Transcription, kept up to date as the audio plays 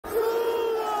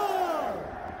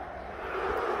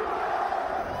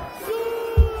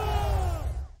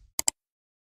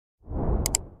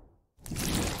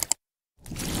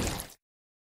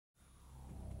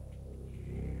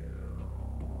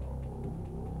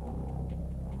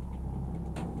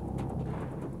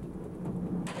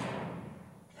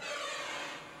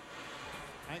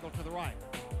the right.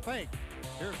 Fake.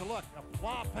 Here's a look. A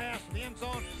flop pass to the end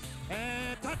zone.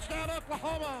 And touchdown,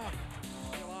 Oklahoma.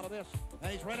 See a lot of this.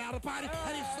 And he's run out of body.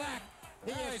 And he's sacked.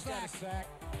 He is sacked.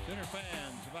 Sooner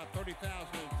fans, about 30,000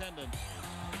 in attendance,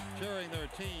 cheering their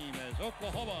team as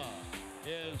Oklahoma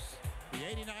is the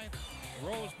 89th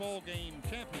Rose Bowl game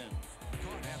champion.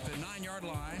 At the 9-yard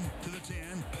line to the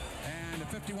 10, and a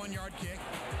 51-yard kick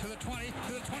to the 20,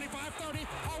 to the 25, 30.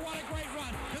 Oh, what a great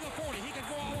run to the 40. He can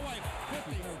go all the way.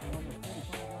 50.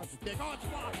 Kick. Oh, it's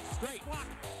blocked. Straight block.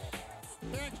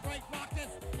 Derek straight blocked it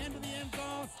into the end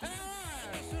zone.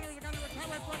 And the Sooners are going to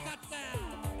recover it for a touchdown.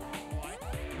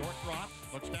 Short drop.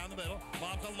 Looks down the middle.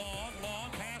 Bob's a long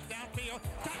pass downfield.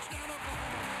 Touchdown,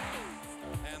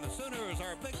 Oklahoma. And the Sooners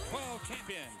are Big 12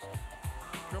 champions.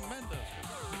 Tremendous.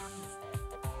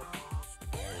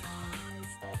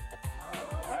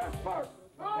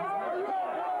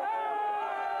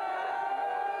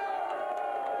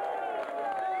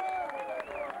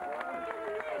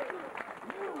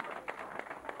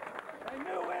 A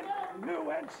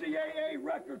new NCAA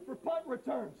record for punt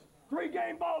returns. 3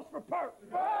 game balls for Perk.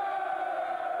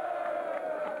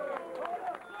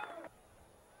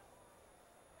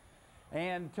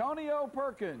 Antonio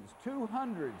Perkins,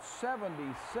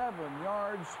 277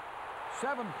 yards,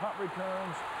 7 punt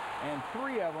returns, and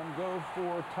 3 of them go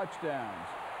for touchdowns.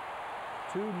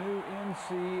 2 new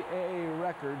NCAA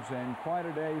records, and quite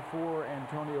a day for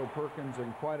Antonio Perkins,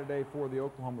 and quite a day for the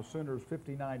Oklahoma Sooners,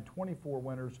 59-24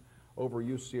 winners over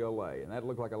UCLA. And that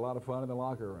looked like a lot of fun in the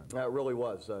locker room. It really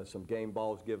was. Some game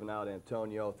balls given out.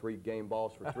 Antonio, 3 game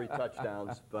balls for 3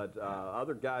 touchdowns. But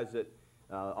other guys that,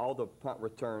 all the punt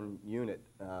return unit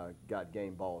got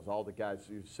game balls. All the guys,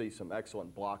 you see some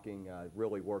excellent blocking,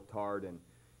 really worked hard and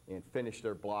finished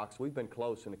their blocks. We've been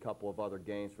close in a couple of other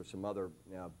games for some other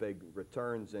big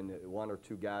returns, and 1 or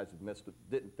 2 guys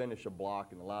didn't finish a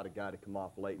block and allowed a guy to come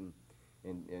off late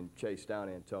and chase down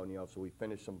Antonio. So we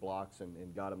finished some blocks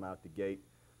and got him out the gate.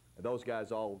 Those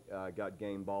guys all got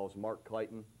game balls. Mark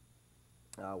Clayton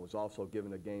was also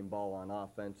given a game ball on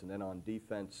offense, and then on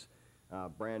defense,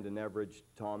 Brandon Everidge,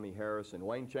 Tommy Harris, and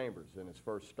Wayne Chambers in his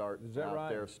first start out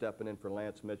there, stepping in for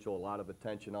Lance Mitchell. A lot of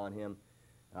attention on him.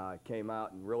 Came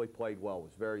out and really played well.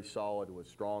 Was very solid. Was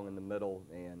strong in the middle,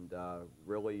 and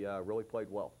really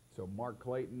played well. So Mark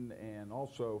Clayton and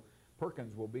also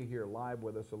Perkins will be here live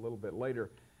with us a little bit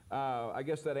later. I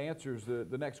guess that answers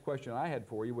the next question I had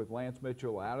for you. With Lance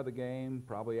Mitchell out of the game,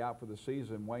 probably out for the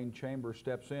season, Wayne Chambers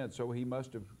steps in, so he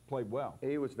must have played well.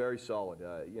 He was very solid.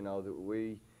 You know,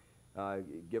 we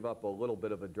give up a little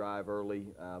bit of a drive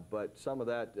early, but some of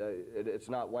that, it's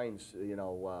not Wayne's,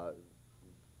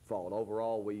 fault.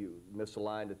 Overall, we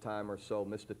misaligned a time or so,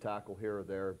 missed a tackle here or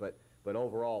there, but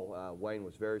overall, Wayne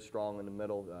was very strong in the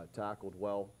middle, tackled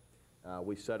well.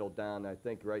 We settled down, I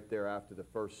think, right there after the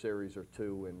first series or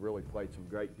 2, and really played some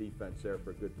great defense there for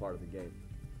a good part of the game.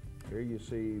 Here you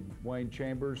see Wayne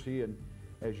Chambers. He and,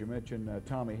 as you mentioned,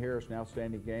 Tommy Harris, an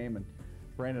outstanding game, and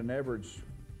Brandon Everidge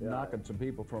knocking some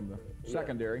people from the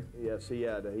secondary. Yes, he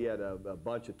had a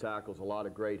bunch of tackles, a lot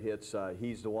of great hits.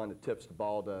 He's the one that tips the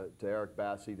ball to Eric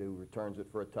Bassey, who returns it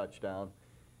for a touchdown.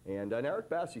 And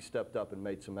Eric Bassey stepped up and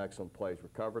made some excellent plays,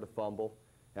 recovered a fumble,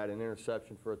 had an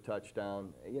interception for a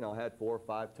touchdown, had 4 or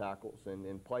 5 tackles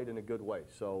and played in a good way.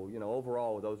 So,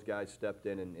 overall, those guys stepped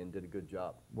in and did a good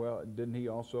job. Well, didn't he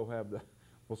also have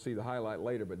we'll see the highlight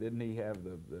later, but didn't he have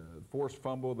the forced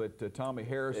fumble that Tommy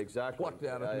Harris plucked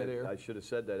out of midair? I should have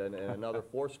said that, and another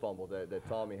forced fumble that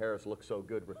Tommy Harris looked so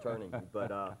good returning.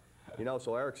 But,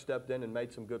 so Eric stepped in and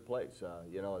made some good plays,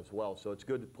 as well. So it's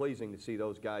pleasing to see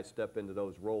those guys step into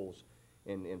those roles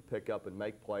and pick up and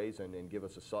make plays and give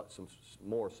us some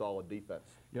more solid defense.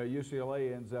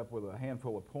 UCLA ends up with a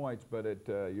handful of points, but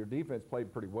your defense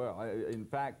played pretty well. In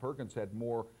fact, Perkins had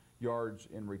more yards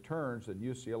in returns than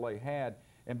UCLA had.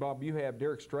 And Bob, you have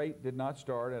Derek Strait did not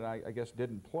start, and I guess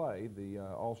didn't play, the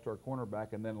all-star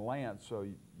cornerback, and then Lance. So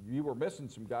you were missing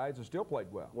some guys and still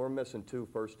played well. We're missing 2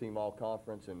 first-team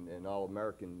all-conference and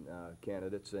all-American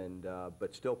candidates,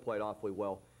 but still played awfully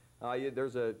well.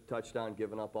 There's a touchdown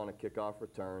given up on a kickoff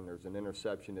return. There's an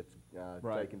interception that's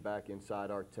taken back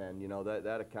inside our 10.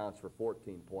 That accounts for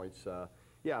 14 points.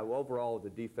 Overall,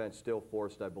 the defense still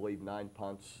forced, I believe, 9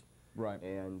 punts. Right.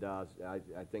 And I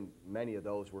think many of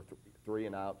those were 3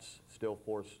 and outs, still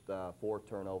forced 4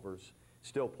 turnovers,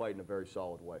 still played in a very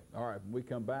solid way. All right, when we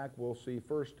come back, we'll see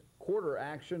first quarter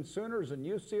action, Sooners and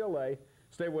UCLA.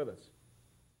 Stay with us.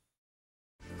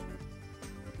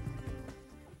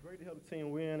 Great to help the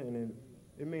team win, and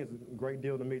it means a great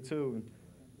deal to me, too. And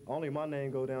only my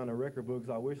name go down in record books.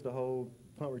 I wish the whole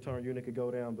punt return unit could go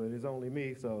down, but it's only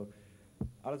me, so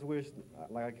I just wish,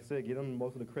 like I said, give them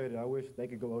most of the credit. I wish they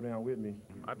could go down with me.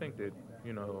 I think that,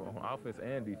 you know, on offense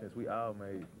and defense, we all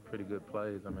made pretty good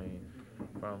plays. I mean,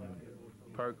 from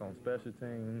Perk on special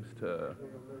teams to,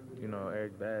 you know,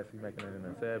 Eric Bassey making an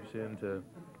interception to,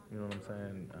 you know what I'm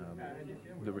saying,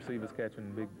 the receivers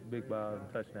catching big balls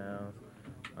and touchdowns,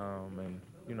 and,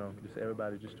 you know, just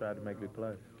everybody just tried to make big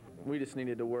plays. We just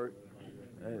needed to work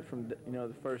from, you know,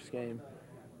 the first game.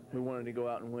 We wanted to go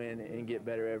out and win and get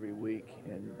better every week,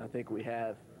 and I think we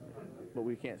have, but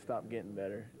we can't stop getting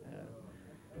better.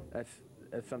 That's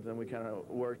something we kind of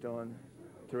worked on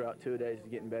throughout 2 days,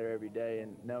 getting better every day,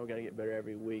 and now we got to get better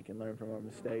every week and learn from our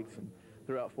mistakes. And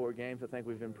throughout 4 games, I think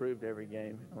we've improved every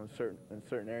game in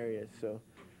certain areas. So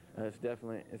it's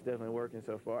definitely working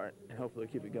so far, and hopefully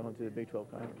keep it going to the Big 12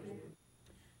 Conference.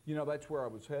 You know, that's where I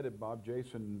was headed, Bob.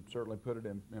 Jason certainly put it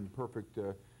in perfect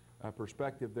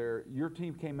perspective there. Your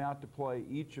team came out to play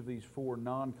each of these 4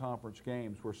 non-conference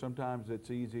games where sometimes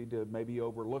it's easy to maybe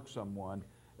overlook someone.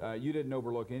 You didn't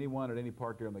overlook anyone at any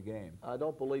part during the game. I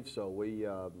don't believe so. We,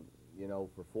 you know,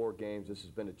 for 4 games, this has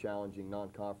been a challenging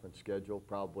non-conference schedule,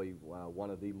 probably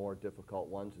one of the more difficult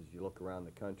ones as you look around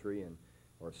the country, and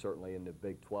or certainly in the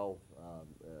Big 12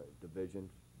 division.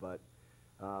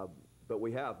 But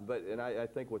we have. And I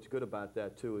think what's good about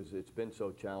that, too, is it's been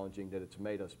so challenging that it's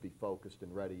made us be focused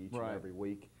and ready each and every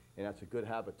week. And that's a good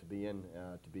habit to be in,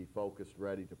 to be focused,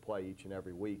 ready to play each and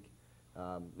every week.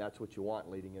 That's what you want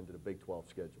leading into the Big 12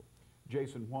 schedule.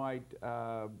 Jason White,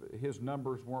 his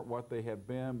numbers weren't what they have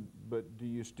been, but do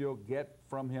you still get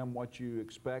from him what you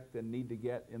expect and need to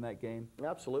get in that game?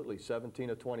 Absolutely. 17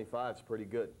 of 25 is pretty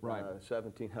good. Right.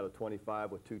 17 out of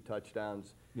 25 with 2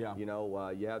 touchdowns. Yeah. You know,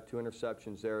 you have 2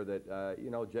 interceptions there that, you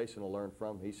know, Jason will learn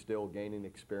from. He's still gaining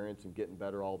experience and getting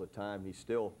better all the time. He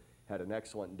still had an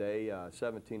excellent day,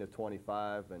 17 of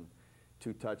 25 and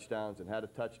 2 touchdowns, and had a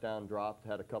touchdown dropped,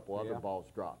 had a couple other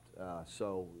balls dropped.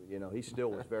 So, you know, he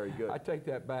still was very good. I take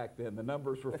that back then. The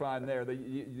numbers were fine there.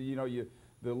 The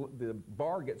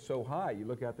bar gets so high, you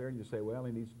look out there and you say, well,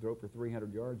 he needs to throw for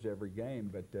 300 yards every game.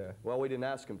 But well, we didn't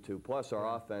ask him to. Plus,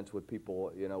 our offense with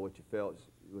people, you know, what you feel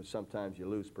sometimes you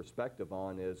lose perspective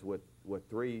on is with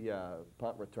 3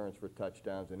 punt returns for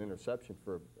touchdowns and interception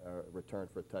for return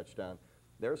for a touchdown,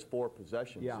 there's 4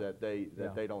 possessions that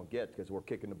they don't get because we're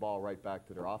kicking the ball right back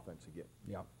to their offense again.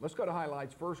 Yeah. Let's go to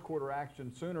highlights. First quarter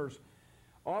action. Sooners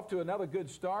off to another good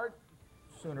start.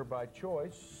 Sooner by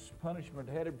choice. Punishment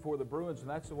headed for the Bruins, and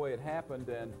that's the way it happened.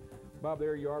 And Bob,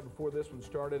 there you are before this one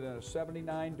started in a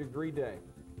 79-degree day.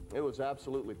 It was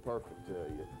absolutely perfect.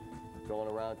 Going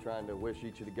around trying to wish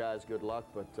each of the guys good luck,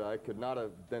 but it could not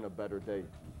have been a better day.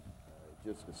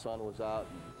 Just the sun was out.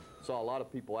 Saw a lot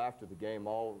of people after the game,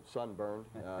 all sunburned,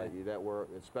 that were,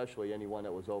 especially anyone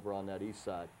that was over on that east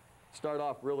side. Start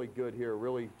off really good here,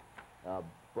 really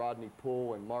Brodney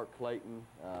Poole and Mark Clayton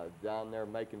down there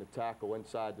making the tackle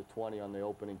inside the 20 on the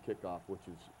opening kickoff, which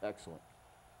is excellent.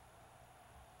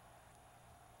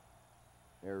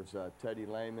 There's Teddy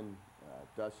Lehman,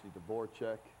 Dusty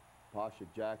Dvorak, Pasha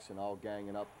Jackson all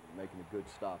ganging up, making a good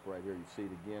stop right here. You see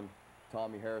it again.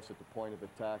 Tommy Harris at the point of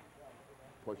attack.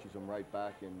 Pushes him right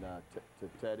back to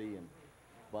Teddy, and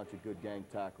a bunch of good gang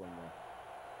tackling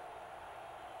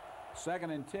there.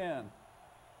 2nd and 10.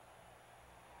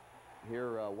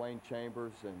 Here, Wayne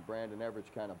Chambers and Brandon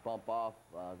Everidge kind of bump off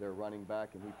their running back,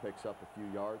 and he picks up a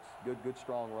few yards. Good,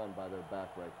 strong run by their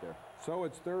back right there. So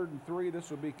it's 3rd and 3. This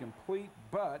will be complete,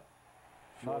 but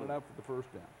not enough for the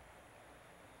first down.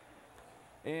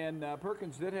 And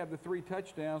Perkins did have the 3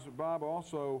 touchdowns, but Bob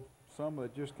also some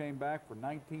that just came back for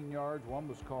 19 yards. One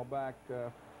was called back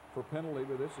for penalty,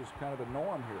 but this is kind of the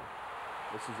norm here.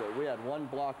 We had 1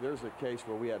 block. There's a case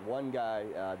where we had 1 guy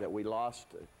that we lost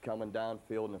coming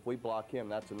downfield, and if we block him,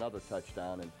 that's another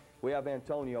touchdown. And we have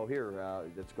Antonio here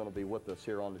that's going to be with us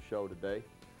here on the show today,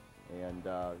 and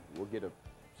we'll get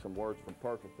some words from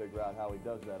Perk and figure out how he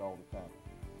does that all the time.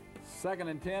 2nd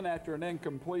and 10 after an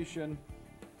incompletion.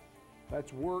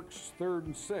 That's Works, 3rd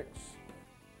and 6.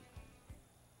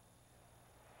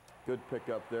 Good pick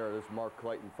up there. There's Mark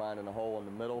Clayton finding a hole in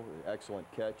the middle. Excellent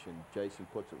catch, and Jason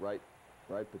puts it right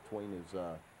between his,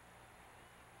 I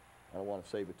don't want to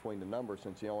say between the numbers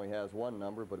since he only has 1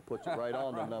 number, but it puts it right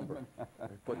on the number.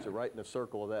 It puts it right in the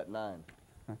circle of that 9.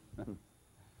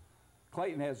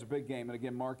 Clayton has a big game, and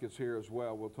again, Mark is here as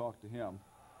well. We'll talk to him.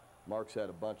 Mark's had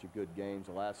a bunch of good games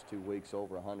the last 2 weeks,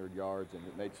 over 100 yards, and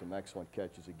made some excellent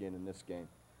catches again in this game.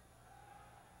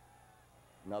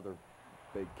 Another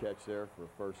big catch there for a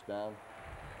first down.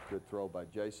 Good throw by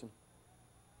Jason.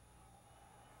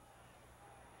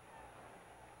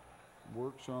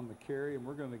 Works on the carry, and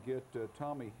we're going to get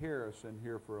Tommy Harris in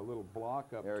here for a little block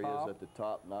up top. There he is at the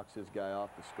top, knocks his guy off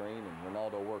the screen, and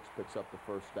Ronaldo Works picks up the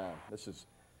first down. This is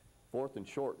 4th and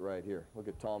short right here. Look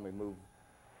at Tommy move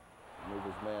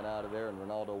his man out of there, and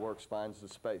Ronaldo Works finds the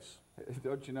space.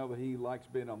 Don't you know that he likes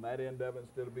being on that end of it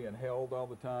instead of being held all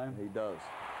the time? He does.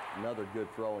 Another good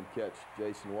throw and catch.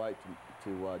 Jason White to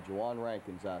Juwan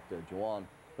Rankins out there. Juwan,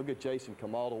 look at Jason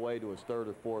come all the way to his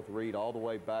 3rd or 4th read, all the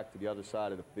way back to the other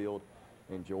side of the field.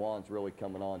 And Juwan's really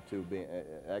coming on, too, being an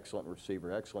excellent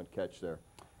receiver. Excellent catch there.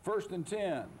 1st and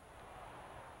 10.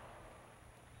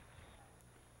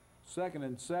 2nd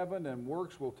and 7, and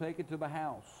Works will take it to the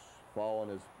house. Following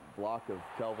his block of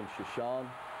Kelvin Shashan.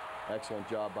 Excellent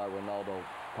job by Ronaldo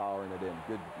powering it in.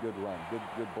 Good run.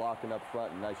 Good blocking up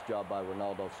front, and nice job by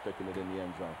Ronaldo sticking it in the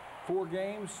end zone. 4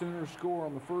 games, Sooners score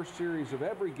on the first series of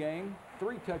every game,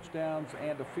 3 touchdowns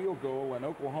and a field goal, and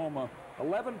Oklahoma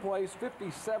 11 plays,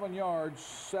 57 yards,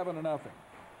 7-0.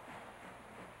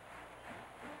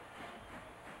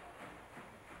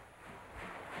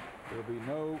 There'll be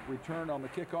no return on the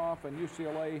kickoff, and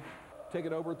UCLA take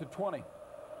it over at the 20.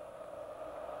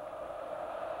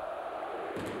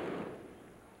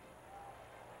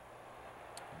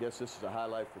 I guess this is a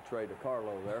highlight for Trey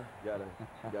DeCarlo there.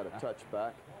 Got a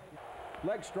touchback.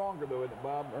 Leg stronger though, isn't it,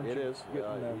 Bob? It is.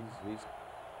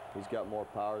 He's got more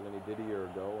power than he did a year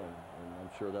ago, and I'm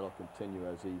sure that'll continue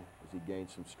as he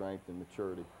gains some strength and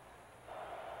maturity.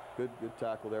 Good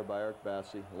tackle there by Eric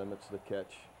Bassey. Limits the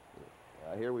catch.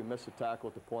 Here we miss a tackle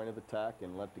at the point of attack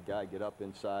and let the guy get up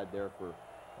inside there for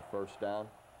a first down.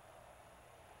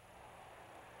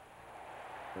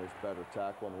 There's better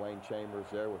tackle, and Wayne Chambers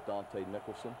there with Dante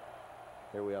Nicholson.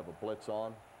 Here we have a blitz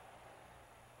on,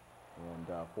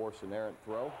 and force an errant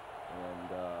throw. And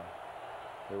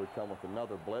here we come with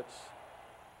another blitz.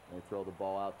 They throw the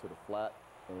ball out to the flat,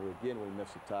 and again we miss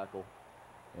a tackle,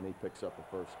 and he picks up a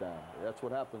first down. That's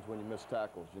what happens when you miss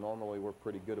tackles. Normally we're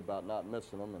pretty good about not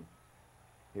missing them, and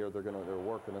here they're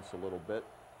working us a little bit.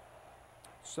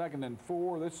 2nd and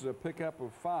 4. This is a pickup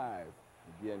of 5.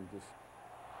 Again,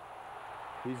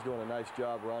 he's doing a nice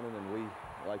job running, and we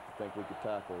like to think we could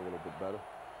tackle a little bit better.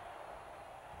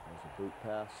 There's a boot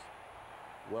pass.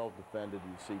 Well defended.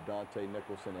 You see Dante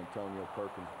Nicholson and Antonio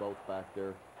Perkins both back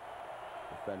there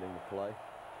defending the play.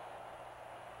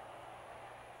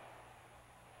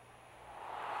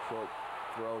 Short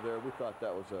throw there. We thought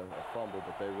that was a fumble,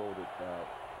 but they ruled it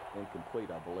incomplete,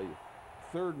 I believe.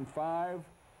 3rd and 5.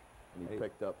 And he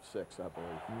picked up 6, I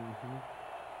believe.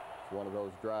 It's one of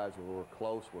those drives where we're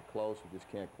close, we just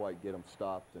can't quite get them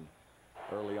stopped. And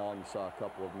early on, you saw a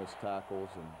couple of missed tackles,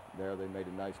 and there they made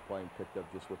a nice play and picked up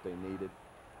just what they needed.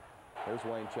 There's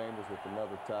Wayne Chambers with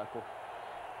another tackle.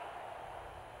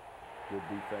 Good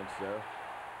defense there.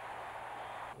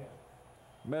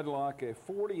 Medlock, a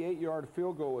 48-yard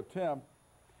field goal attempt,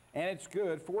 and it's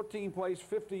good. 14 plays,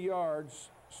 50 yards.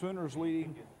 Sooners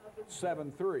leading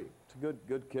 7-3. It's a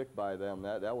good kick by them.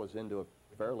 That was into a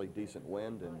fairly decent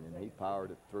wind, and he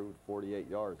powered it through 48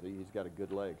 yards. He's got a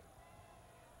good leg.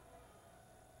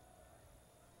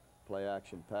 Play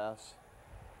action pass.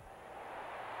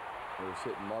 He was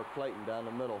hitting Mark Clayton down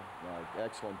the middle.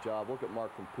 Excellent job. Look at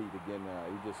Mark compete again.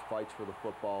 He just fights for the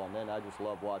football, and then I just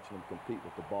love watching him compete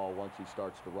with the ball once he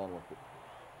starts to run with it.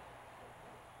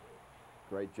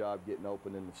 Great job getting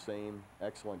open in the seam.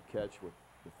 Excellent catch with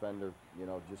defender,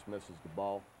 just misses the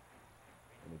ball.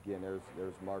 And again,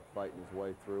 there's Mark fighting his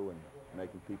way through and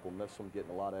making people miss him, getting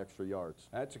a lot of extra yards.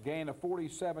 That's a gain of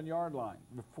 47 yards,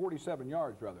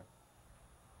 rather.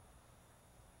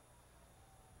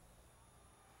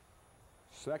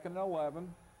 2nd and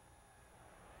 11.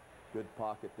 Good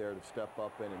pocket there to step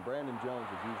up in, and Brandon Jones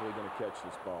is usually going to catch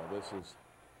this ball.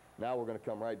 Now we're going to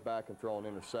come right back and throw an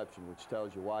interception, which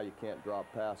tells you why you can't drop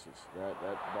passes.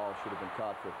 That ball should have been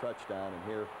caught for a touchdown, and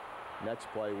here, next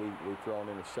play, we throw an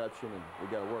interception, and we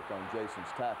got to work on Jason's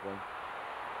tackling.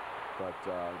 But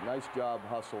nice job,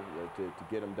 hustle to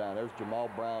get him down. There's Jamal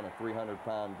Brown, a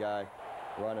 300-pound guy,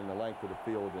 running the length of the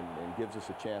field and gives us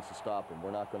a chance to stop him.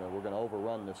 We're going to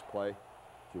overrun this play.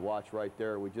 If you watch right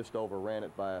there, we just overran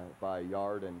it by a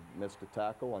yard and missed a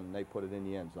tackle, and they put it in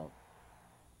the end zone.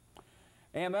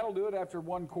 And that'll do it after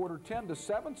one quarter,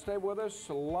 10-7. Stay with us.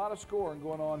 A lot of scoring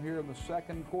going on here in the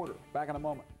second quarter. Back in a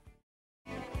moment.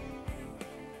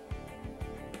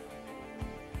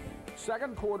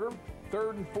 Second quarter,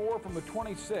 3rd and 4 from the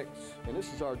 26. And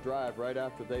this is our drive right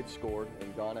after they've scored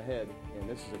and gone ahead. And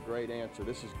this is a great answer.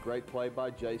 This is a great play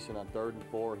by Jason on 3rd and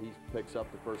 4. He picks up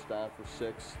the first down for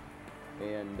 6.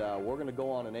 And we're going to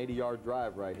go on an 80-yard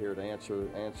drive right here to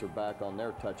answer back on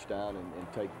their touchdown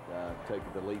and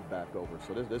take the lead back over.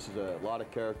 So this is a lot of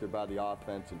character by the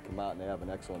offense, and come out and they have an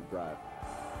excellent drive.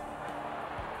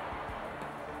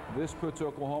 This puts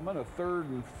Oklahoma in a 3rd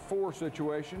and 4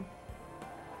 situation.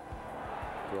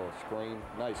 Throw a screen.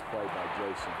 Nice play by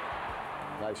Jason.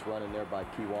 Nice run in there by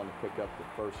Kewan to pick up the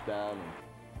first down. And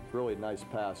really nice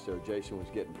pass there. Jason was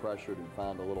getting pressured and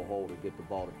found a little hole to get the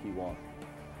ball to Kewan.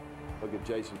 Look at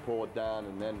Jason pull it down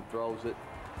and then throws it.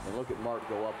 And look at Mark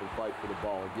go up and fight for the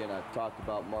ball. Again, I talked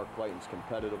about Mark Clayton's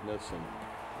competitiveness, and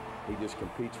he just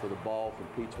competes for the ball,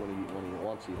 competes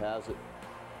once he has it.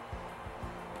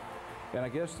 And I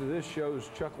guess this shows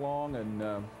Chuck Long and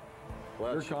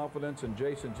your confidence and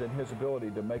Jason's in his ability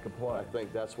to make a play. I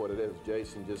think that's what it is.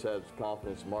 Jason just has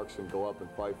confidence. Mark's going to go up and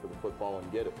fight for the football and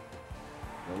get it.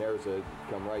 And there's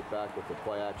come right back with the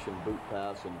play-action boot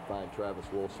pass and find Travis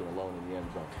Wilson alone in the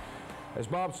end zone. As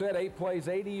Bob said, 8 plays,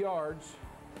 80 yards,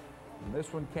 and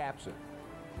this one caps it.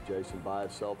 Jason by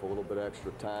himself a little bit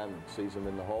extra time and sees him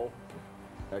in the hole.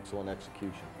 Excellent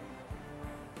execution.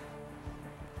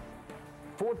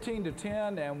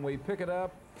 14-10, and we pick it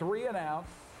up 3 and out.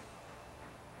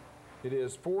 It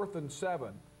is 4th and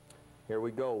 7. Here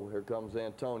we go. Here comes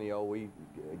Antonio.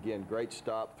 Again, great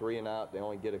stop, 3 and out. They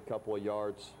only get a couple of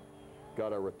yards.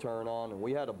 Got a return on, and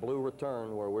we had a blue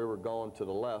return where we were going to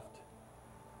the left.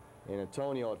 And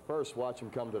Antonio at first, watch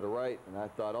him come to the right, and I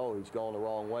thought, oh, he's going the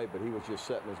wrong way, but he was just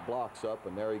setting his blocks up,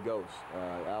 and there he goes,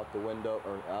 out the window,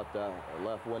 or out the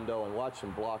left window, and watch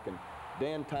him blocking.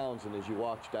 Dan Townsend, as you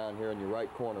watch down here in your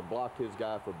right corner, blocked his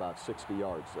guy for about 60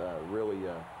 yards. Really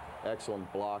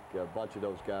excellent block. A bunch of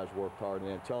those guys worked hard, and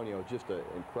Antonio, just an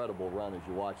incredible run as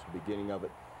you watch the beginning of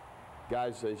it.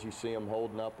 Guys, as you see them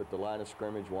holding up at the line of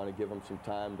scrimmage, want to give them some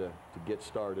time to get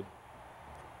started.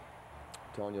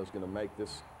 Antonio's going to make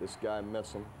this guy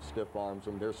miss him, stiff arms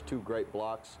him. There's 2 great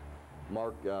blocks.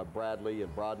 Mark Bradley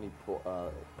and Brodney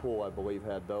Poole, I believe,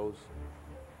 had those.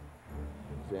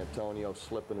 Antonio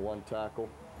slipping 1 tackle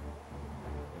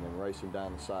and then racing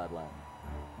down the sideline.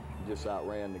 He just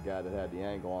outran the guy that had the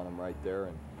angle on him right there.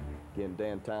 And again,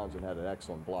 Dan Townsend had an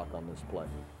excellent block on this play.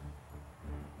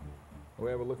 We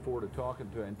have a look forward to talking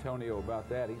to Antonio about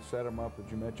that. He set him up, as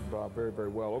you mentioned, Bob, very, very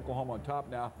well. Oklahoma on top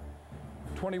now,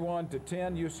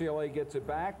 21-10. UCLA gets it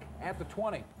back at the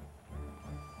 20.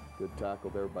 Good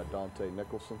tackle there by Dante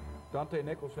Nicholson. Dante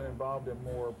Nicholson involved in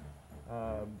more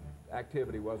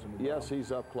activity, wasn't he? Yes,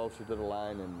 he's up closer to the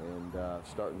line and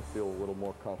starting to feel a little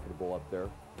more comfortable up there.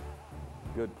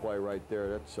 Good play right there.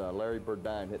 That's Larry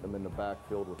Burdine hitting him in the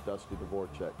backfield with Dusty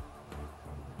Dvorak.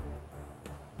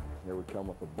 Here we come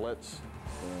with a blitz,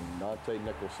 and Dante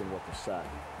Nicholson with the sack.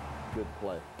 Good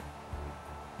play.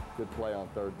 Good play on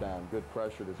 3rd down. Good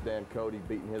pressure. There's Dan Cody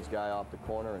beating his guy off the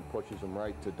corner and pushes him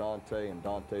right to Dante, and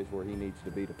Dante's where he needs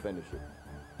to be to finish it.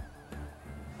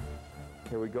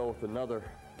 Here we go with another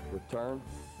return.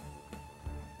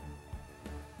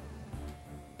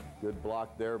 Good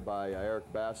block there by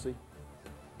Eric Bassey.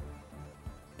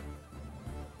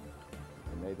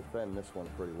 And they defend this one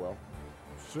pretty well.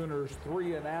 Sooners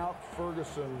 3 and out.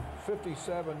 Ferguson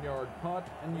 57-yard punt,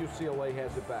 and UCLA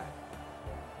has it back.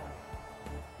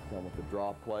 Come with the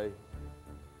draw play.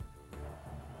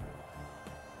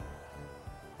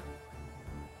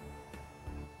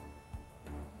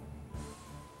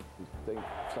 I think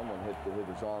someone hit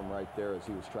his arm right there as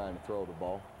he was trying to throw the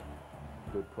ball.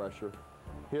 Good pressure.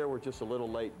 Here we're just a little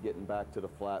late getting back to the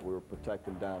flat. We were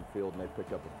protecting downfield, and they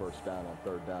pick up a 1st down on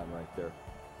 3rd down right there.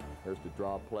 There's the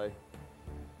draw play.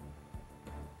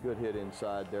 Good hit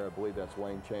inside there. I believe that's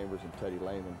Wayne Chambers and Teddy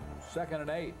Lehman. 2nd and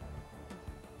 8.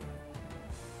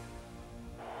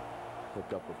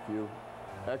 Picked up a few.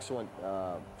 Excellent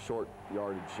short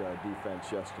yardage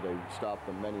defense yesterday. We stopped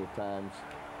them many times.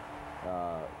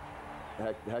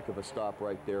 Heck of a stop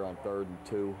right there on 3rd and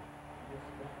 2.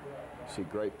 See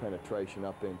great penetration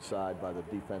up inside by the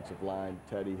defensive line.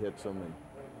 Teddy hits him, and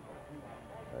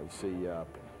you see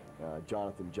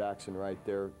Jonathan Jackson right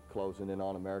there closing in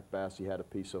on him. Eric Bassey had a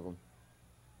piece of him.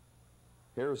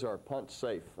 Here's our punt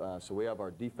safe. So we have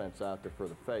our defense out there for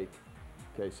the fake,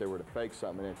 in case they were to fake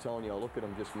something. And Antonio, look at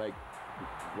him just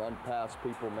run past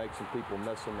people, make some people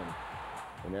miss him,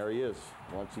 and there he is.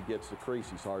 Once he gets the crease,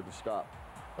 he's hard to stop.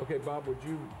 Okay, Bob, would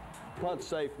you? Punt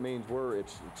safe means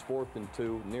it's 4th and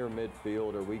 2 near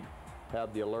midfield, or we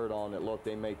have the alert on that, look,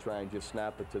 they may try and just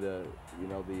snap it to the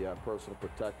personal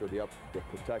protector, the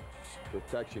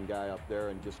protection guy up there,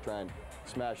 and just try and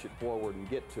smash it forward and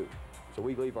get to. So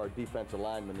we leave our defensive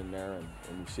lineman in there, and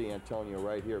you see Antonio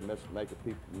right here make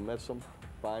people miss him,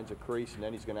 finds a crease, and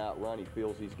then he's going to outrun. He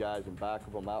feels these guys in back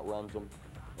of him, outruns them,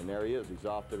 And there he is. He's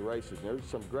off to the races. And there's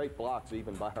some great blocks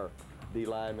even by our D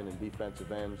linemen and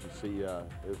defensive ends. You see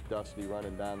there's Dusty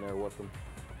running down there with them.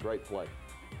 Great play.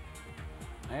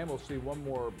 And we'll see one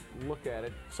more look at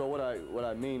it. So what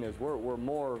I mean is we're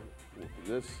more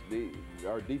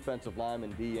our defensive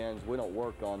linemen, D ends, we don't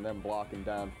work on them blocking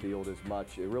downfield as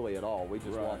much, really at all. We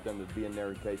just want them to be in there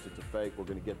in case it's a fake. We're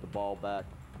going to get the ball back.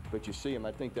 But you see him,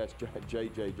 I think that's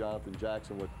JJ, Jonathan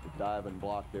Jackson, with the dive and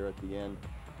block there at the end,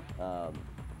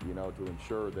 you know, to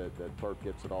ensure that Perk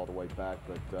gets it all the way back.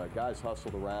 But guys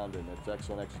hustled around, and it's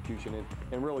excellent execution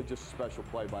and really just a special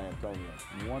play by Antonio.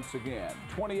 Once again,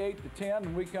 28-10.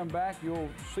 When we come back, you'll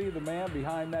see the man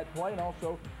behind that play, and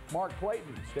also Mark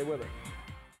Clayton. Stay with us.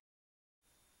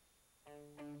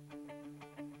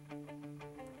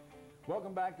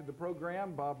 Welcome back to the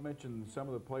program. Bob mentioned some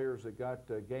of the players that got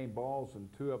game balls, and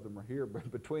 2 of them are here,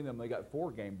 but between them they got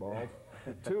 4 game balls.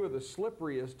 2 of the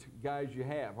slipperiest guys you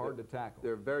have, hard to tackle.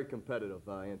 They're very competitive.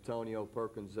 Antonio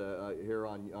Perkins here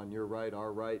on your right,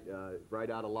 our right, right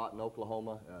out of Lawton,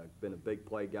 Oklahoma. Been a big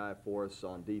play guy for us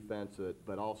on defense,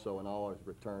 but also in all his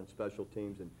return special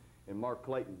teams. And Mark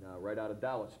Clayton, right out of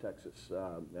Dallas, Texas.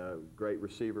 Great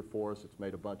receiver for us. It's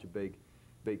made a bunch of big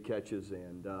catches.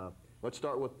 And let's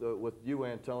start with you,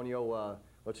 Antonio.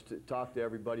 Let's talk to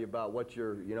everybody about what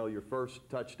your first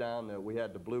touchdown. We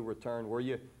had the blue return. Were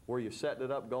you setting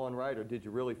it up going right, or did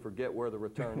you really forget where the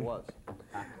return was?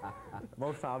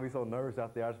 Most times I be so nervous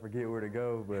out there, I just forget where to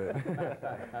go. But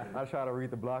I try to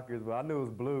read the blockers, but I knew it was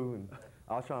blue, and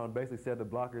I was trying to basically set the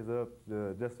blockers up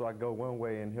just so I could go one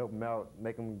way and help them out,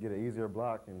 make them get an easier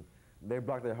block. And they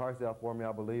blocked their hearts out for me,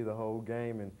 I believe, the whole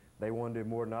game, and they wanted it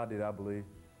more than I did, I believe.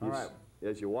 All right.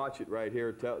 As you watch it right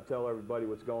here, tell everybody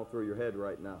what's going through your head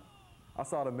right now. I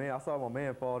saw my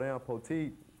man fall down,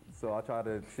 Poteet, so I tried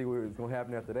to see what was going to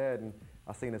happen after that, and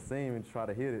I seen the seam and try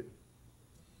to hit it.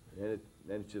 And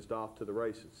then it's just off to the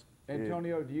races.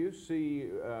 Antonio, do you see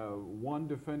one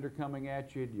defender coming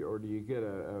at you, or do you get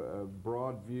a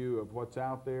broad view of what's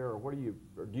out there, or do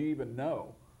you even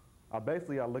know? I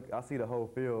see the whole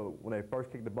field. When they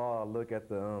first kick the ball, I look at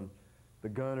the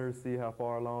gunners, see how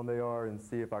far along they are, and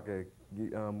see if I could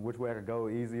which way I could go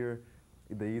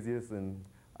the easiest, and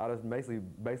I just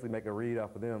basically make a read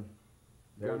off of them.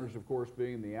 Gunners, of course,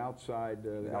 being the outside,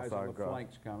 the guys on the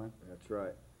flanks coming. That's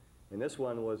right. And this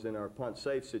one was in our punt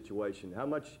safe situation. How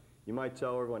much, you might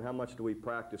tell everyone, how much do we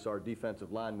practice our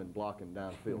defensive linemen blocking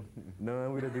downfield?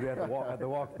 None. We just do that at the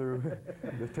walkthrough.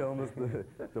 Just tell them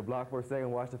to block for a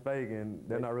second, watch the fake, and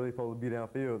they're not really supposed to be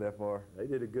downfield that far. They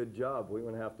did a good job. We're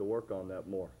going to have to work on that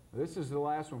more. This is the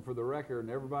last one for the record, and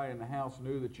everybody in the house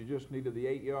knew that you just needed the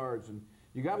 8 yards, and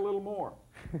you got a little more.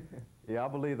 Yeah, I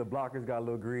believe the blockers got a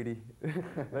little greedy.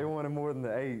 They wanted more than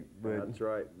the 8. But that's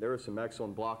right. There was some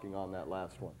excellent blocking on that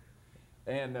last one.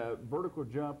 And vertical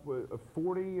jump,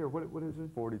 40, or what is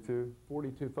it? 42.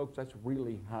 42. Folks, that's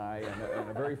really high, and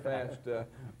a very fast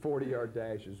 40-yard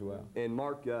dash as well. And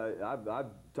Mark, I've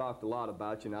talked a lot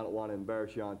about you, and I don't want to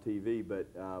embarrass you on TV, but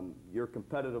your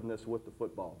competitiveness with the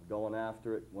football, going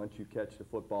after it, once you catch the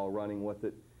football, running with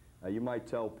it, you might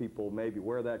tell people maybe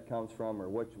where that comes from, or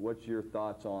what's your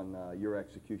thoughts on your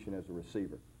execution as a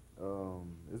receiver?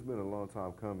 It's been a long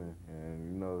time coming, and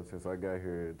you know, since I got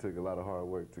here, it took a lot of hard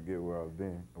work to get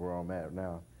where I'm at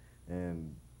now.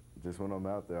 And just when I'm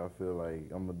out there, I feel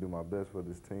like I'm gonna do my best for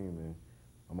this team, and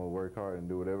I'm gonna work hard and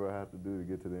do whatever I have to do to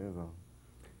get to the end zone.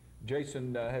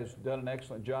 Jason has done an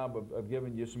excellent job of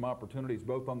giving you some opportunities,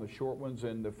 both on the short ones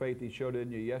and the faith he showed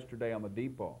in you yesterday on the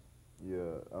deep ball.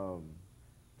 Yeah,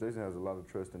 Jason has a lot of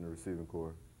trust in the receiving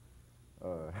corps.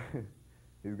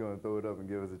 He's going to throw it up and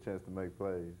give us a chance to make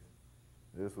plays.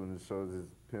 This one just shows his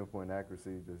pinpoint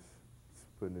accuracy, just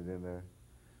putting it in there.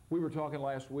 We were talking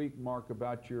last week, Mark,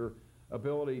 about your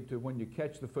ability to, when you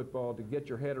catch the football, to get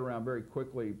your head around very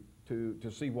quickly to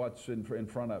see what's in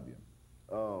front of you.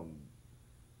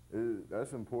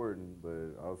 That's important,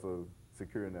 but also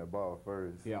securing that ball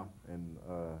first. Yeah. And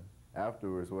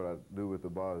afterwards, what I do with the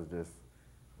ball is just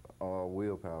all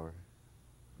willpower.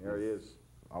 There he is.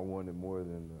 I want it more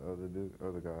than the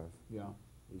other guys. Yeah.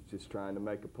 He's just trying to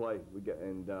make a play.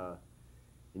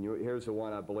 Here's the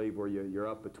one, I believe, where you're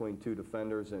up between 2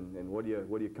 defenders, and what are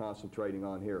you concentrating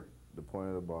on here? The point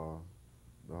of the ball,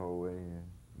 the whole way in,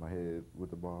 my head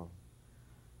with the ball.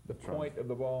 The point of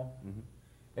the ball? Mm-hmm.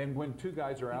 And when 2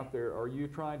 guys are out there, are you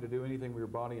trying to do anything with your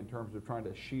body in terms of trying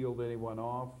to shield anyone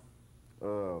off?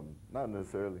 Not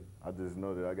necessarily. I just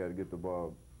know that I got to get the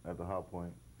ball at the hot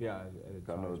point. Yeah,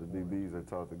 I know the DBs are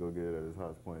taught to go get it at its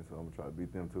hottest point, so I'm going to try to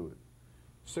beat them to it.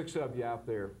 6 of you out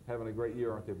there having a great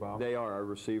year, aren't they, Bob? They are. Our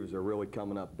receivers are really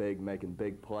coming up big, making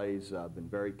big plays, been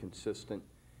very consistent.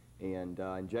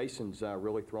 And Jason's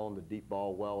really throwing the deep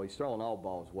ball well. He's throwing all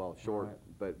balls well, short. Right.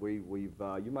 But we've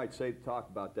you might talk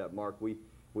about that, Mark.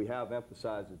 We have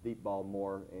emphasized the deep ball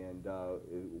more, and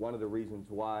one of the reasons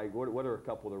why. What are a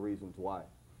couple of the reasons why?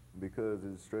 Because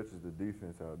it stretches the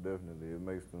defense out, definitely. It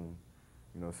makes them,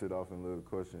 you know, sit off in a little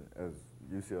cushion, as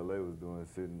UCLA was doing,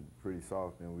 sitting pretty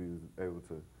soft, and we was able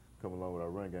to come along with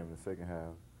our run game in the second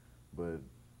half. But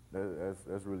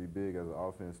that's really big as an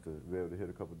offense to be able to hit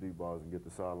a couple deep balls and get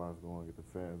the sidelines going, get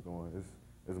the fans going.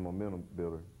 It's a momentum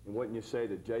builder. And wouldn't you say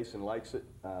that Jason likes it,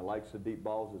 likes the deep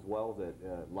balls as well,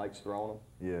 that likes throwing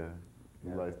them? Yeah,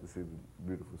 he likes to see the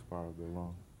beautiful spiral go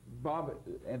along. Bob,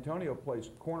 Antonio plays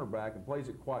cornerback and plays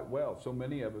it quite well. So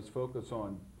many of us focus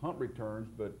on punt returns,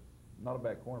 but not a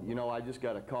bad cornerback. You know, I just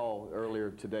got a call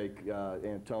earlier today,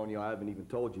 Antonio, I haven't even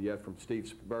told you yet, from Steve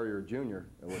Spurrier Jr.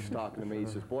 was talking to me. He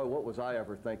says, boy, what was I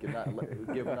ever thinking, not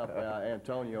giving up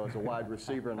Antonio as a wide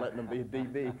receiver and letting him be a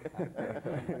DB.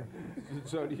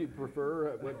 So do you prefer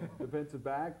a defensive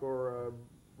back or a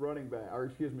running back, or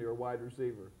excuse me, or wide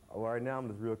receiver? Well, right now I'm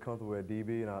just real comfortable at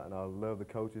DB, and I love the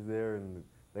coaches there, and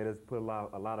they just put a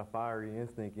lot of fiery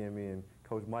instinct in me, and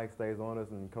Coach Mike stays on us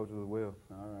and coaches as well.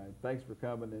 All right. Thanks for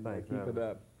coming, and Thanks, keep it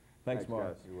up. Thanks, Mark.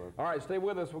 Guys. You're welcome. All right, stay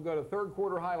with us. We'll go to third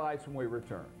quarter highlights when we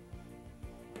return.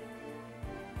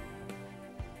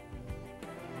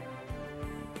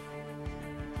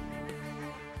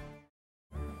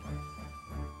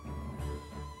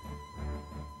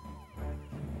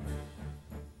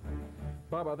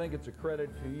 Bob, I think it's a credit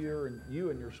to you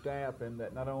and your staff, in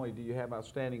that not only do you have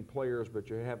outstanding players, but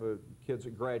you have kids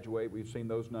that graduate. We've seen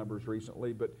those numbers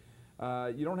recently, but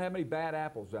you don't have any bad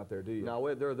apples out there, do you?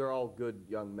 No, they're all good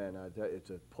young men. It's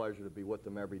a pleasure to be with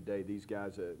them every day. These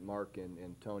guys, Mark and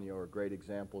Antonio, are great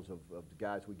examples of the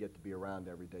guys we get to be around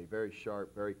every day. Very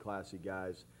sharp, very classy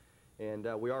guys. And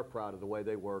we are proud of the way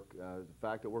they work. The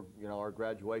fact that our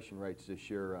graduation rates this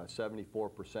year,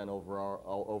 74%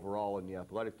 overall in the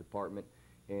athletic department,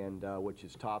 and which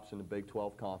is tops in the Big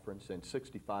 12 Conference, and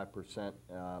 65%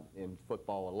 in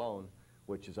football alone,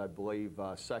 which is, I believe,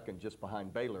 second just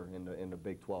behind Baylor in the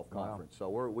Big 12 Conference. Wow.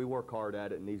 So we work hard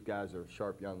at it, and these guys are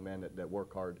sharp young men that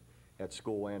work hard at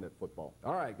school and at football.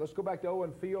 All right, let's go back to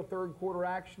Owen Field, third quarter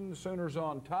action. The Sooners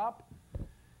on top,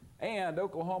 and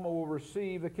Oklahoma will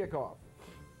receive the kickoff.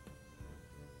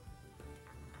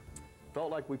 Felt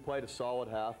like we played a solid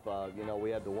half. You know,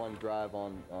 we had the one drive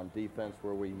on defense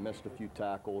where we missed a few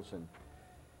tackles and,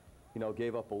 you know,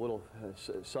 gave up a little,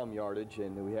 some yardage,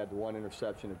 and we had the one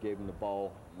interception that gave them the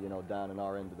ball, you know, down in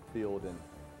our end of the field. And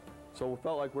so we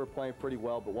felt like we were playing pretty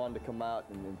well, but wanted to come out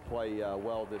and play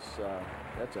well.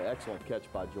 That's an excellent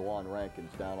catch by Jawan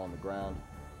Rankins down on the ground.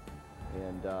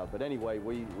 And but anyway,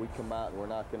 we come out and we're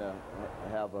not going to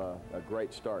have a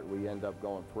great start. We end up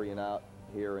going 3 and out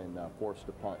here and forced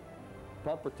to punt.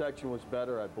 Punt protection was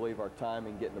better. I believe our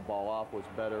timing, getting the ball off, was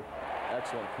better.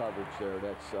 Excellent coverage there.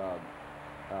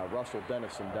 That's Russell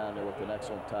Dennison down there with an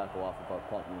excellent tackle off of our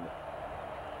punt unit.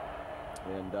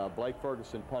 And Blake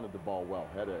Ferguson punted the ball well.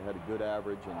 Had a good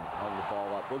average and hung the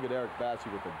ball up. Look at Eric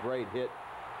Bassey with a great hit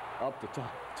up to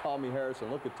Tommy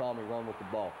Harrison. Look at Tommy run with the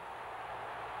ball.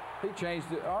 He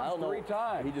changed it arms 3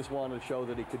 times. He just wanted to show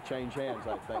that he could change hands,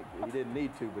 I think. He didn't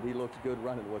need to, but he looks good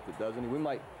running with it, doesn't he? We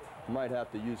might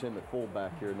have to use him at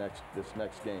fullback here this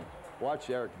next game. Watch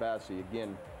Eric Bassey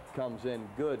again, comes in,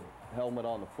 good helmet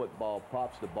on the football,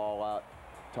 pops the ball out.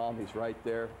 Tommy's right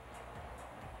there.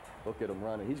 Look at him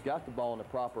running. He's got the ball in the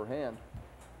proper hand.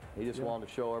 He just wanted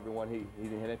to show everyone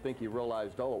I think he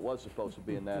realized, oh, it was supposed to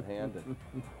be in that hand.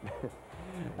 And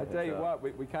I tell you what,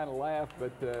 we kind of laugh,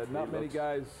 but not many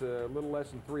guys a little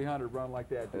less than 300 run like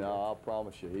that. No, I'll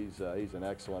promise you, he's an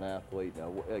excellent athlete.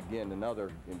 Again, another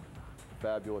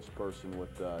fabulous person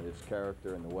with his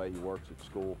character and the way he works at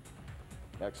school.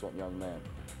 Excellent young man.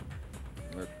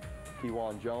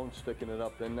 Kewan Jones sticking it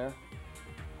up in there.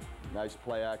 Nice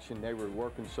play action. They were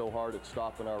working so hard at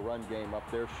stopping our run game up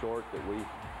there short that we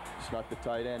snuck the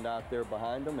tight end out there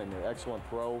behind them, and an excellent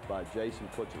throw by Jason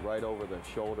puts it right over the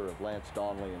shoulder of Lance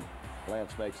Donnelly, and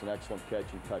Lance makes an excellent catch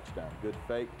and touchdown. Good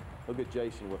fake. Look at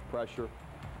Jason with pressure.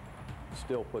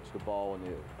 Still puts the ball in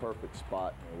the perfect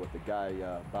spot with the guy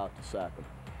about to sack him.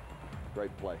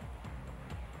 Great play.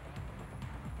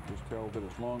 Just held it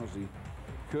as long as he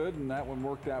could, and that one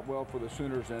worked out well for the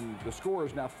Sooners, and the score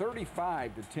is now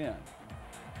 35-10.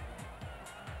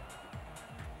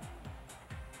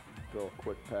 Throw a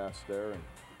quick pass there and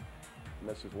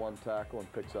misses one tackle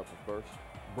and picks up the first.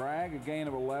 Bragg, a gain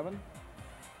of 11.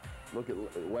 Look at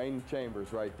Wayne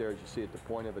Chambers right there, as you see at the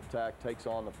point of attack, takes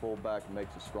on the fullback and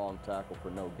makes a strong tackle for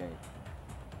no gain.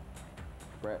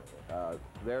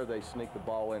 There they sneak the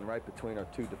ball in right between our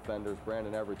two defenders.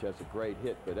 Brandon Everidge has a great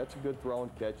hit, but that's a good throw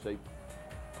and catch. They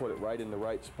put it right in the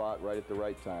right spot, right at the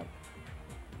right time.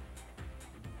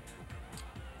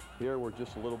 Here we're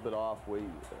just a little bit off.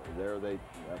 There they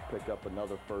pick up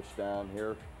another first down.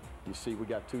 Here you see we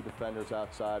got two defenders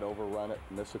outside, overrun it,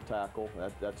 miss a tackle.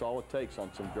 That's all it takes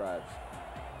on some drives.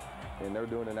 And they're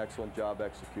doing an excellent job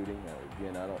executing.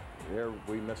 Again, here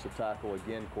we miss a tackle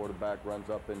again. Quarterback runs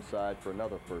up inside for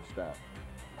another first down.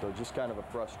 So just kind of a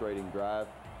frustrating drive.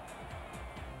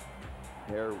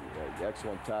 Here,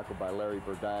 excellent tackle by Larry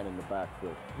Burdine in the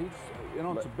backfield.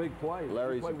 It's a big play.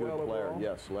 Larry's a good player.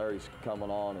 Yes, Larry's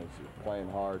coming on, is playing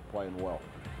hard, playing well.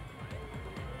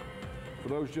 For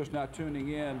those just now tuning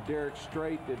in, Derek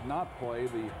Strait did not play,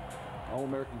 the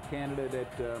All-American candidate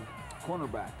at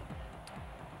cornerback.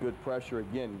 Good pressure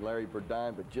again, Larry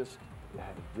Burdine, but just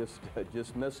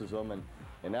misses them,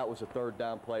 and that was a third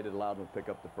down play that allowed them to pick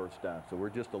up the first down. So we're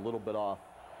just a little bit off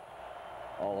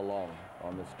all along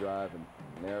on this drive, and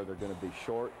there they're going to be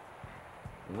short.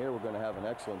 And here we're going to have an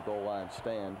excellent goal line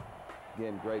stand.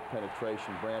 Again, great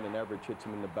penetration. Brandon Everidge hits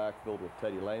him in the backfield with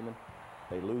Teddy Lehman.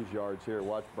 They lose yards here.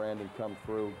 Watch Brandon come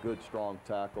through. Good, strong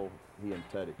tackle, he and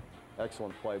Teddy.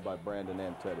 Excellent play by Brandon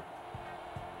and Teddy.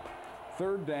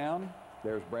 Third down.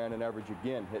 There's Brandon Everidge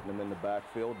again hitting him in the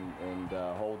backfield and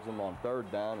holds him on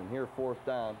third down. And here, fourth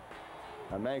down,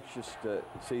 I'm anxious to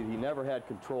see he never had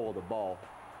control of the ball.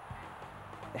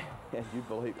 And you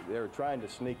believe they were trying to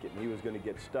sneak it, and he was going to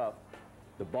get stuffed.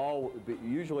 The ball,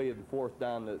 usually in the fourth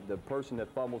down, the person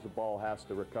that fumbles the ball has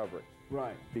to recover it.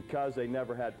 Right. Because they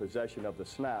never had possession of the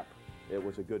snap, it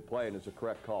was a good play, and it's a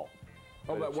correct call.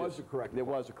 Oh, that was a correct call. It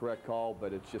was a correct call,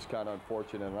 but it's just kind of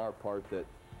unfortunate on our part that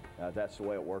that's the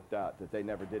way it worked out, that they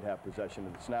never did have possession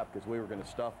of the snap because we were going to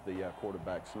stuff the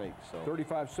quarterback sneak. So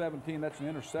 35-17, that's an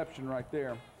interception right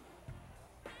there.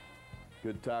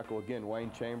 Good tackle again,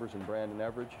 Wayne Chambers and Brandon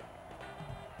Everidge.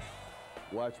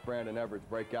 Watch Brandon Everidge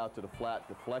break out to the flat,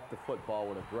 deflect the football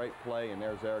with a great play, and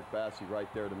there's Eric Bassey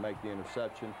right there to make the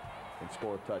interception and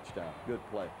score a touchdown. Good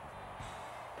play.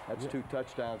 That's 2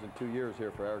 touchdowns in 2 years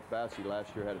here for Eric Bassey.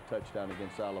 Last year had a touchdown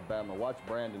against Alabama. Watch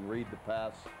Brandon read the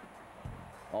pass.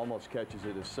 Almost catches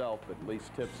it himself, but at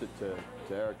least tips it to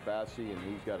Eric Bassey, and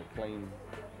he's got a clean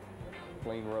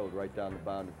road right down the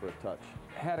boundary for a touch.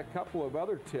 Had a couple of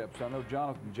other tips. I know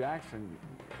Jonathan Jackson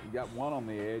got one on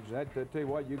the edge. I tell you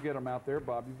what, you get them out there,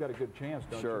 Bob, you've got a good chance,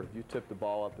 don't you? Sure. If you tip the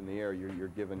ball up in the air, you're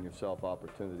giving yourself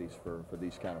opportunities for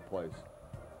these kind of plays.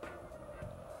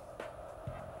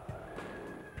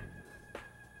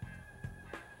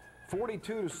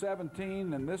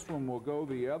 (42-17), and this one will go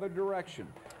the other direction.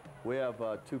 We have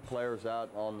 2 players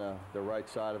out on the right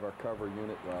side of our cover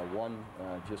unit. One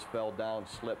just fell down,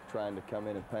 slipped, trying to come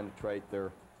in and penetrate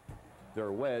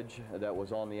their wedge that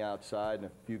was on the outside, and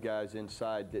a few guys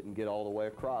inside didn't get all the way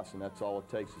across, and that's all it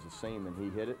takes is a seam, and he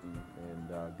hit it,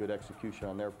 and good execution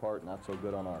on their part, not so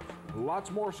good on ours. Lots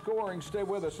more scoring. Stay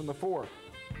with us in the fourth.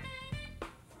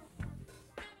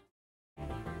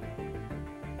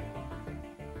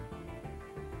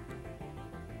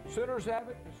 Sooners have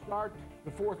it to start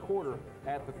the fourth quarter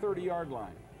at the 30-yard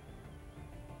line.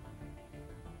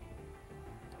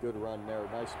 Good run there.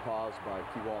 Nice pause by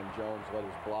Kewan Jones. Let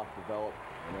his block develop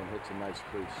and then hits a nice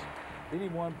crease.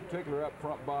 Anyone particular up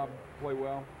front, Bob, play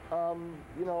well?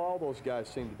 You know, all those guys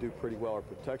seem to do pretty well. Our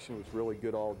protection was really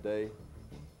good all day.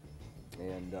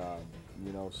 And,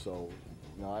 you know, so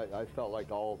you know, I felt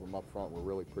like all of them up front were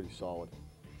really pretty solid.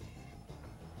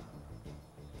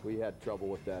 We had trouble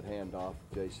with that handoff.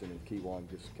 Jason and Kewan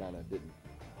just kind of didn't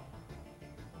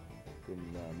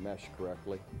mesh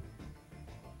correctly.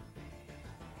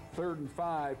 3rd and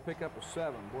 5, pick up a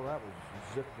 7. Boy, that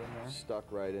was zipped in there. Stuck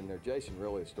right in there. Jason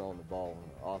really is throwing the ball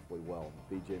awfully well.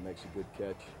 BJ makes a good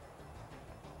catch.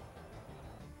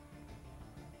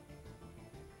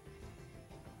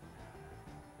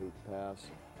 Boot pass.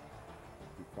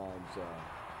 He finds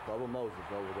Bubba Moses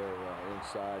over there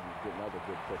inside and get another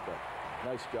good pickup.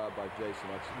 Nice job by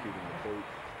Jason executing the boot.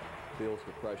 Feels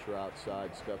the pressure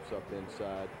outside, steps up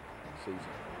inside, sees it.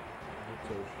 Gets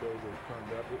those shoulders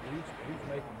turned up. He's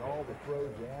making all the throws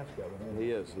you ask of him.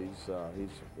 He is.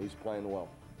 He's playing well.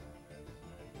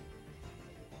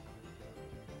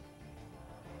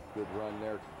 Good run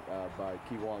there by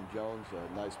Kewan Jones.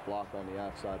 A nice block on the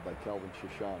outside by Kelvin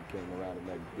Shashan. Came around and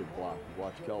made a good block.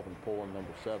 Watch Kelvin pulling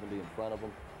number 70 in front of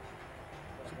him.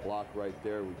 It's a block right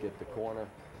there. We get the corner.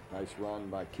 Nice run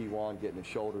by Kewan, getting his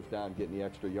shoulders down, getting the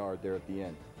extra yard there at the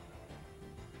end.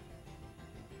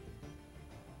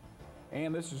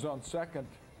 And this is on 2nd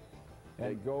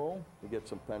and goal. We get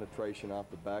some penetration off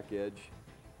the back edge.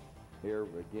 Here,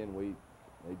 again, we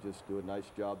They just do a nice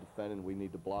job defending. We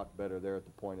need to block better there at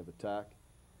the point of attack.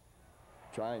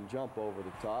 Try and jump over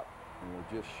the top, and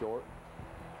we're just short.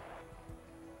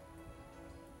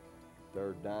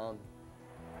 Third down.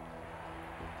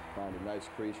 Find a nice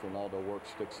crease. Ronaldo works,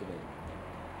 sticks it in.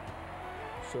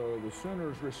 So the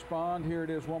Sooners respond. Here it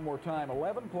is one more time.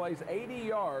 11 plays, 80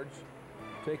 yards.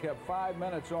 Take up 5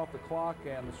 minutes off the clock,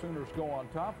 and the Sooners go on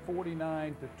top,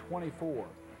 49-24.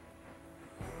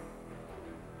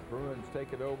 Bruins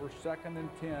take it over, 2nd and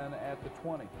 10 at the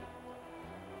 20.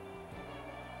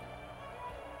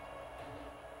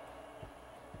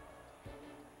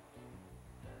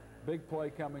 Big play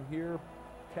coming here.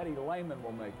 Teddy Lehman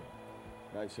will make it.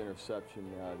 Nice interception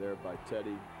there by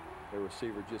Teddy. The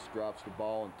receiver just drops the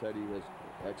ball, and Teddy has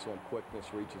excellent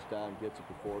quickness, reaches down, gets it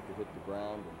before it can hit the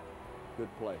ground. And good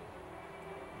play.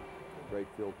 Great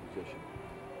field position.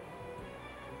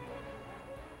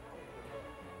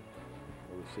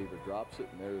 The receiver drops it,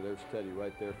 and there's Teddy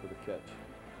right there for the catch.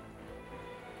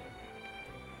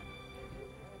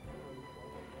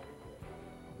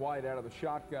 White out of the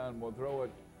shotgun will throw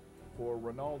it for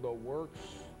Ronaldo Works.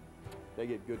 They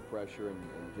get good pressure, and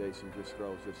Jason just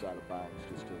throws this out of bounds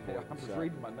just to avoid I'm the just sack.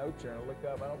 reading my notes here and I looked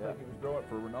up. I don't think he was throwing it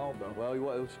for Ronaldo. Well, it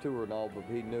was to Ronaldo, but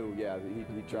he knew,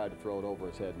 he tried to throw it over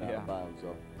his head and out of bounds,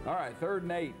 though. All right, 3rd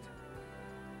and 8.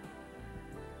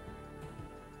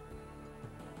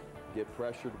 Get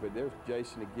pressured, but there's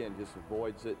Jason again, just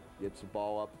avoids it, gets the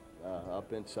ball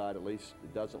up inside, at least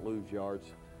it doesn't lose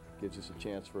yards, gives us a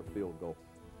chance for a field goal.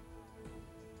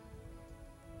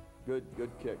 Good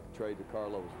kick. Trey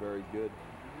DiCarlo was very good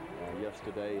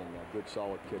yesterday, and a good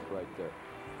solid kick right there.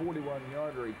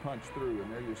 41-yarder he punched through,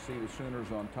 and there you see the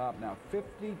Sooners on top now,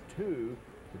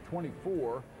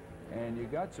 52-24, and you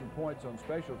got some points on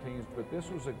special teams, but this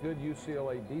was a good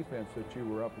UCLA defense that you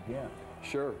were up against.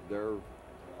 Sure,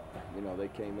 they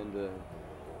came into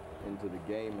the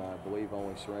game, I believe,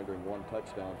 only surrendering 1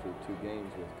 touchdown through 2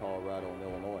 games with Colorado and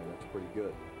Illinois. That's pretty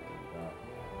good. And,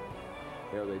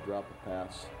 there they drop a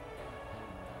pass.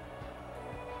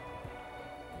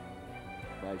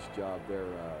 Nice job there.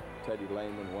 Teddy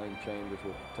Lehman, Wayne Chambers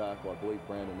with the tackle. I believe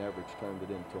Brandon Everidge turned it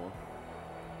into him.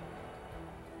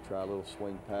 Try a little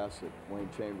swing pass that Wayne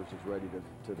Chambers is ready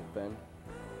to defend.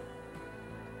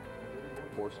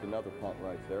 Forced another punt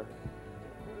right there.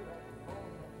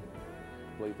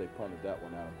 I believe they punted that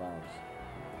one out of bounds.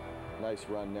 Nice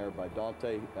run there by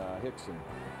Dante Hickson.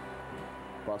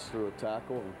 Busts through a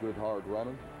tackle and good hard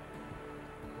running.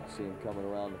 See him coming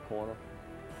around the corner.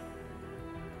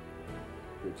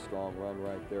 Good strong run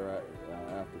right there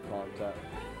after contact.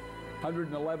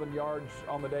 111 yards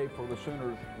on the day for the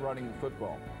Sooners running the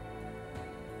football.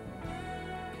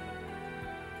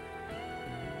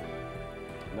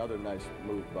 Another nice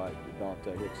move by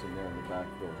Dante Hickson there in the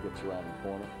backfield. Gets around the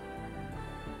corner.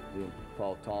 He and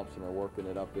Paul Thompson are working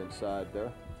it up inside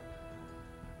there.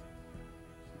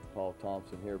 Paul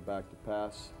Thompson here back to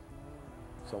pass.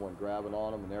 Someone grabbing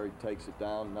on him, and there he takes it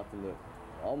down. Nothing to,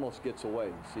 almost gets away.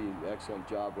 You see, excellent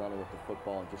job running with the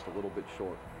football and just a little bit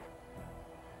short.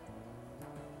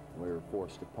 We were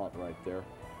forced to punt right there.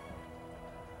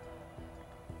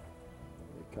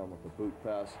 They come with a boot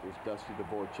pass. There's Dusty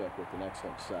Dvorak with an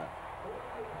excellent sack.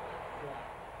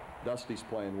 Dusty's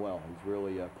playing well. He's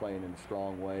really playing in a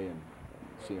strong way, and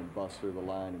see him bust through the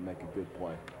line and make a good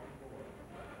play.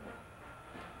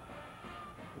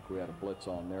 We had a blitz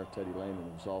on there. Teddy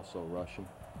Lehman was also rushing.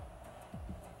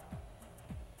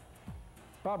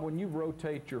 Bob, when you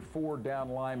rotate your 4 down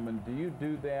linemen, do you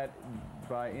do that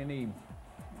by any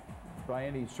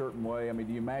certain way? I mean,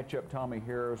 do you match up Tommy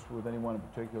Harris with anyone in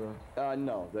particular?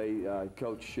 No, they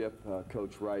Coach Ship,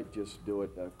 Coach Wright just do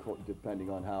it depending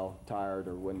on how tired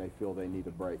or when they feel they need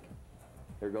a break.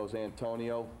 Here goes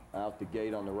Antonio out the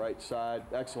gate on the right side.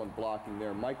 Excellent blocking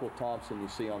there. Michael Thompson you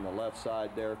see on the left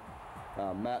side there.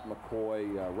 Matt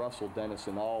McCoy, Russell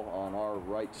Dennison, all on our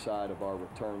right side of our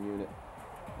return unit,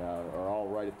 are all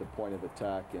right at the point of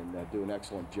attack and do an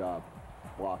excellent job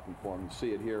blocking for them. You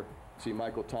see it here. See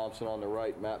Michael Thompson on the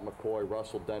right, Matt McCoy,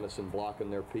 Russell Dennison blocking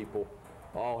their people.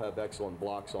 All have excellent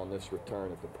blocks on this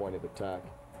return at the point of attack.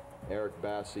 Eric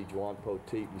Bassey, Juwan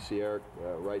Poteet, you see Eric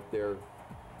right there.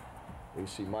 You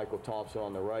see Michael Thompson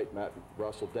on the right,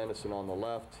 Russell Dennison on the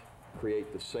left,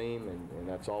 create the seam, and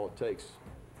that's all it takes.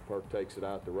 Perk takes it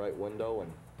out the right window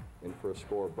and in for a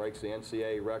score. Breaks the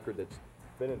NCAA record that's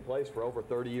been in place for over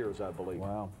 30 years, I believe.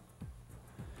 Wow.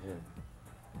 Yeah.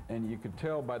 And you could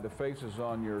tell by the faces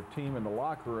on your team in the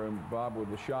locker room, Bob, with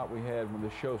the shot we had when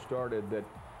the show started, that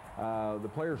The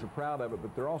players are proud of it,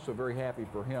 but they're also very happy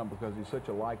for him because he's such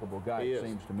a likable guy, it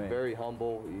seems to me. Very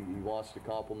humble. He wants to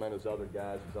compliment his other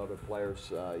guys, his other players.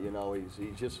 You know,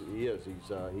 he's just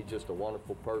a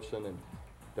wonderful person and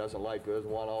doesn't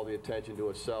want all the attention to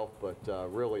himself, but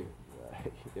really,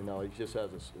 you know, he just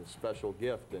has a special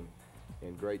gift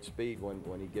and great speed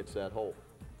when he gets that hole.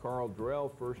 Carl Durrell,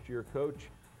 first-year coach.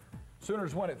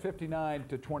 Sooners won at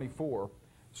 59-24.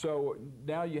 So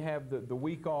now you have the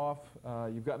week off.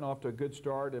 You've gotten off to a good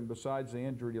start, and besides the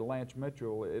injury to Lance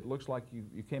Mitchell, it looks like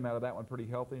you came out of that one pretty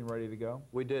healthy and ready to go.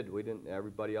 We did. We didn't.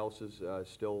 Everybody else is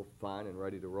still fine and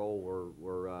ready to roll.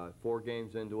 We're 4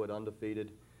 games into it,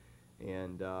 undefeated,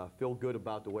 and feel good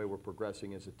about the way we're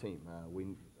progressing as a team. We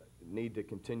need to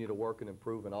continue to work and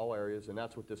improve in all areas, and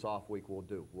that's what this off week will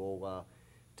do. We'll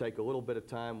take a little bit of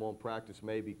time, won't practice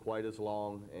maybe quite as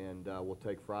long, and we'll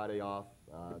take Friday off.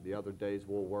 The other days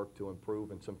we'll work to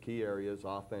improve in some key areas,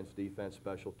 offense, defense,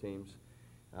 special teams,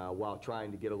 while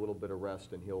trying to get a little bit of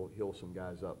rest and heal some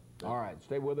guys up. All right,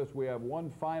 stay with us. We have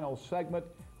one final segment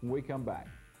when we come back.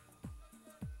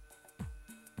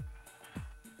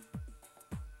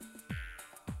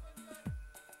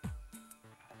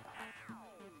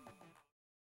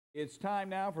 It's time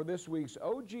now for this week's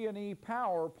OG&E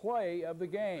Power Play of the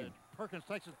game. Perkins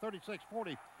takes it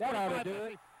 36-40. That ought to do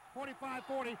it.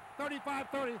 45-40,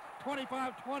 35-30,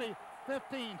 25-20,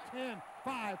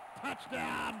 15-10-5,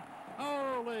 touchdown.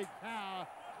 Holy cow.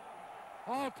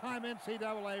 All-time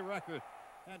NCAA record.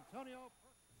 Antonio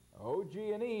Perkins.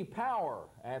 OG&E Power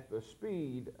at the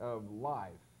speed of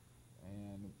life.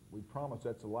 And we promise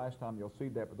that's the last time you'll see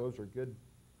that, but those are good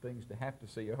things to have to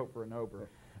see over and over.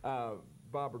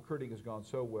 Bob, recruiting has gone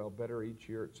so well, better each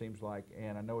year it seems like,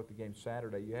 and I know at the game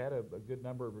Saturday you had a good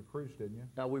number of recruits, didn't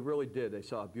you? We really did. They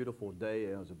saw a beautiful day.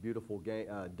 It was a beautiful day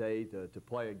to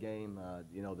play a game.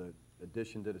 You know, the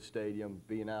addition to the stadium,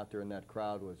 being out there in that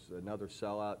crowd was another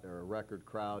sellout or a record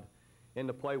crowd, and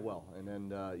to play well. And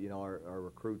then, you know, our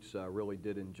recruits really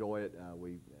did enjoy it.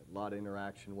 We had a lot of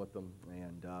interaction with them,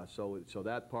 and so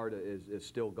that part is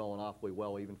still going awfully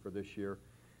well even for this year.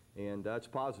 And that's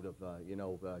positive, you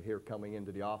know, here coming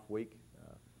into the off week.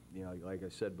 You know, like I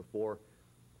said before,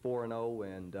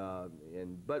 4-0,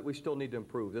 but we still need to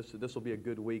improve. This will be a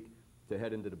good week to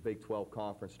head into the Big 12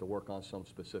 conference to work on some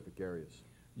specific areas.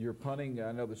 Your punting,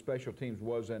 I know the special teams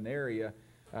was an area,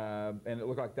 and it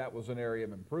looked like that was an area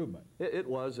of improvement. It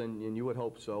was, and you would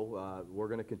hope so. We're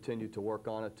going to continue to work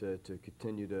on it to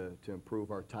continue to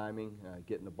improve our timing,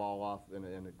 getting the ball off in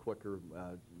a quicker,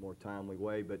 more timely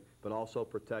way, but also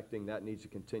protecting. That needs to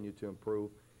continue to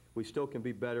improve. We still can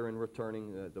be better in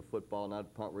returning the football, not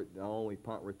only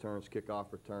punt returns,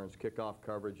 kickoff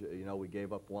coverage. You know, we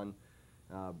gave up one.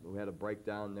 We had a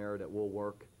breakdown there that will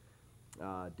work.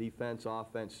 Defense,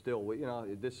 offense, still, you know,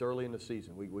 this early in the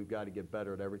season, we've got to get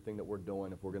better at everything that we're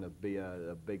doing if we're going to be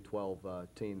a Big 12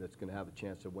 team that's going to have a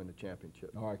chance to win the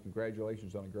championship. All right,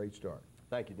 congratulations on a great start.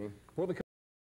 Thank you, Dean. For the